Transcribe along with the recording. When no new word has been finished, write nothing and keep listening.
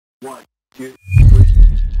1, 2, 3.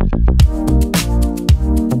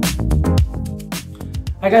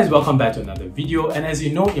 Hi guys, welcome back to another video. And as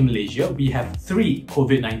you know, in Malaysia, we have 3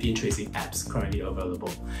 COVID-19 tracing apps currently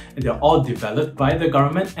available. And they're all developed by the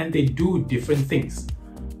government and they do different things.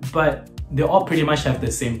 But they all pretty much have the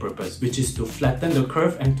same purpose, which is to flatten the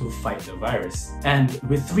curve and to fight the virus. And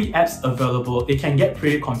with 3 apps available, it can get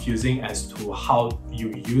pretty confusing as to how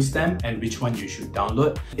you use them and which one you should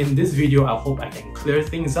download. In this video, I hope I can clear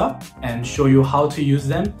things up and show you how to use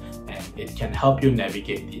them, and it can help you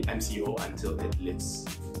navigate the MCO until it lifts.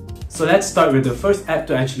 So let's start with the first app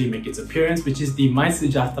to actually make its appearance, which is the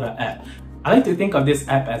MySejahtera app. I like to think of this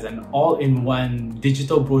app as an all-in-one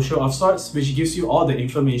digital brochure of sorts, which gives you all the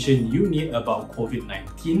information you need about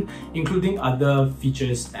COVID-19, including other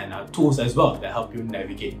features and tools as well that help you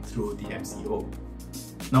navigate through the MCO.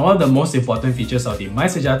 Now, one of the most important features of the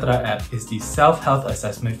MySejahtera app is the self-health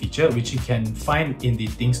assessment feature, which you can find in the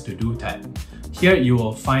Things to Do tab. Here, you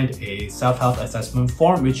will find a self-health assessment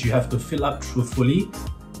form which you have to fill up truthfully.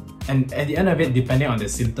 And at the end of it, depending on the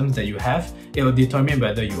symptoms that you have, it will determine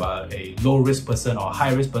whether you are a low-risk person or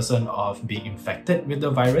high-risk person of being infected with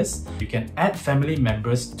the virus. You can add family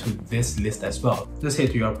members to this list as well. Just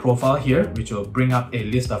head to your profile here, which will bring up a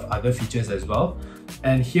list of other features as well.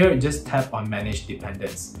 And here, just tap on Manage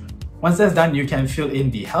Dependents. Once that's done, you can fill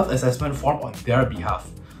in the health assessment form on their behalf.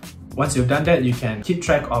 Once you've done that, you can keep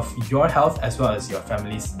track of your health as well as your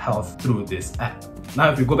family's health through this app. Now,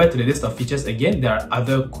 if we go back to the list of features again, there are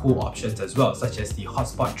other cool options as well, such as the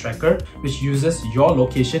hotspot tracker, which uses your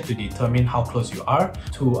location to determine how close you are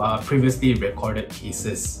to previously recorded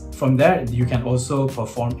cases. From there, you can also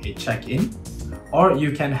perform a check-in, or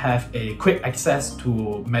you can have a quick access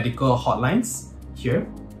to medical hotlines here,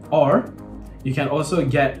 or you can also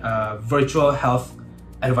get virtual health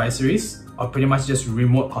advisories, or pretty much just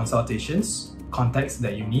remote consultations, contacts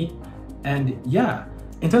that you need. And yeah,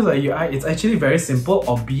 in terms of UI, it's actually very simple,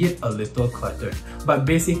 albeit a little cluttered. But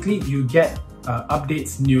basically, you get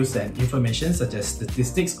updates, news, and information such as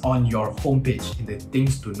statistics on your homepage in the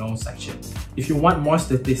Things to Know section. If you want more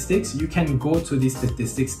statistics, you can go to the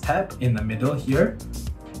Statistics tab in the middle here.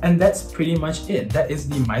 And that's pretty much it. That is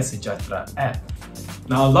the MySejahtera app.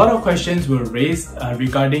 Now, a lot of questions were raised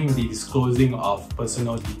regarding the disclosing of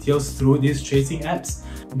personal details through these tracing apps.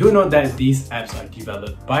 Do note that these apps are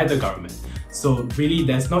developed by the government. So really,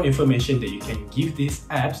 there's no information that you can give these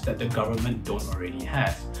apps that the government don't already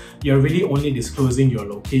have. You're really only disclosing your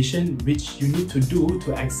location, which you need to do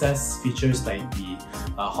to access features like the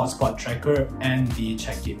hotspot tracker and the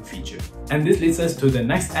check-in feature. And this leads us to the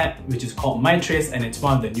next app, which is called MyTrace, and it's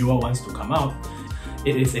one of the newer ones to come out.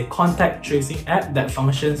 It is a contact tracing app that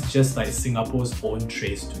functions just like Singapore's own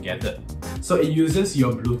Trace Together. So it uses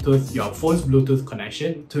your phone's Bluetooth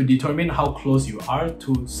connection to determine how close you are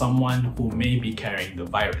to someone who may be carrying the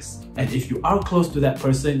virus. And if you are close to that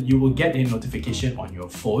person, you will get a notification on your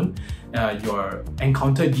phone. Your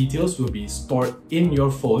encounter details will be stored in your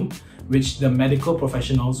phone, which the medical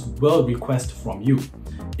professionals will request from you.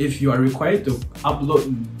 If you are required to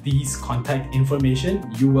upload these contact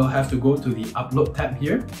information, you will have to go to the Upload tab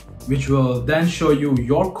here, which will then show you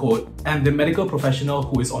your code, and the medical professional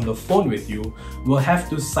who is on the phone with you will have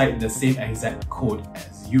to cite the same exact code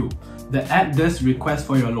as you. The app does request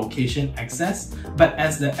for your location access, but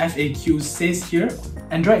as the FAQ says here,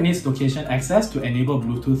 Android needs location access to enable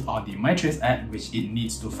Bluetooth on the MyTrace app, which it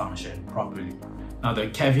needs to function properly. Now, the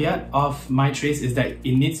caveat of MyTrace is that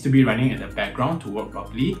it needs to be running in the background to work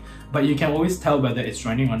properly, but you can always tell whether it's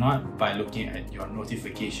running or not by looking at your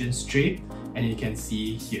notifications tray, and you can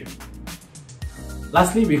see here.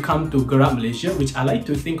 Lastly, we come to Gerak Malaysia, which I like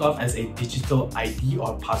to think of as a digital ID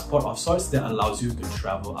or passport of sorts that allows you to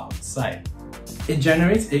travel outside. It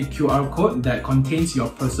generates a QR code that contains your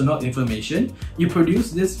personal information. You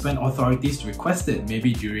produce this when authorities request it,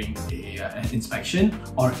 maybe during an inspection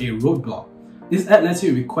or a roadblock. This app lets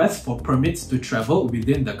you request for permits to travel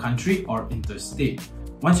within the country or interstate.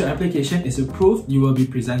 Once your application is approved, you will be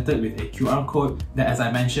presented with a QR code that, as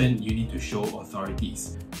I mentioned, you need to show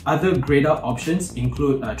authorities. Other grayed out options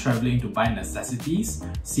include traveling to buy necessities,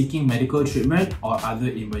 seeking medical treatment, or other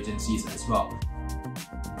emergencies as well.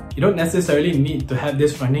 You don't necessarily need to have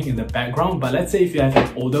this running in the background, but let's say if you have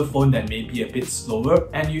an older phone that may be a bit slower,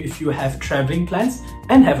 and if you have traveling plans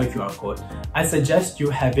and have a QR code, I suggest you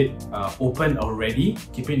have it open already,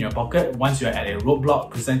 keep it in your pocket. Once you're at a roadblock,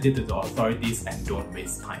 present it to the authorities and don't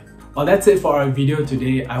waste time. Well, that's it for our video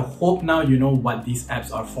today. I hope now you know what these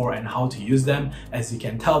apps are for and how to use them. As you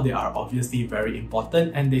can tell, they are obviously very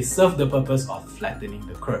important and they serve the purpose of flattening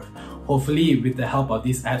the curve. Hopefully, with the help of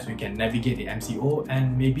these apps, we can navigate the MCO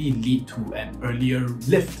and maybe lead to an earlier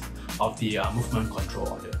lift of the movement control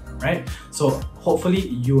order, right? So hopefully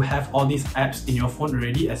you have all these apps in your phone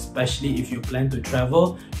already, especially if you plan to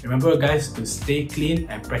travel. Remember guys, to stay clean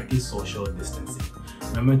and practice social distancing.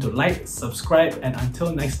 Remember to like, subscribe, and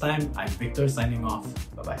until next time, I'm Victor signing off.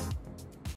 Bye bye.